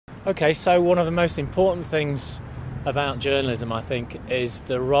Okay, so one of the most important things about journalism, I think, is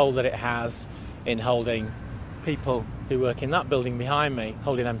the role that it has in holding people who work in that building behind me,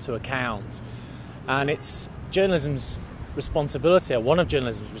 holding them to account. And it's journalism's responsibility, or one of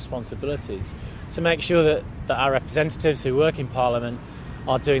journalism's responsibilities, to make sure that our representatives who work in Parliament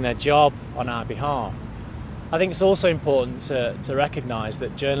are doing their job on our behalf. I think it's also important to recognise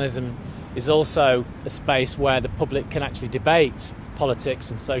that journalism is also a space where the public can actually debate politics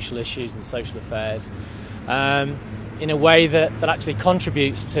and social issues and social affairs in a way that actually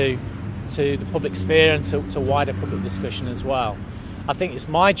contributes to the public sphere and to wider public discussion as well. I think it's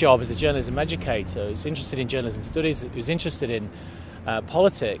my job as a journalism educator who's interested in journalism studies, who's interested in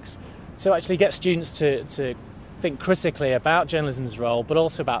politics, to actually get students to think critically about journalism's role, but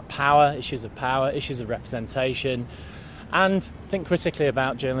also about power, issues of representation, and think critically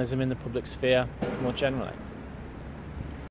about journalism in the public sphere more generally.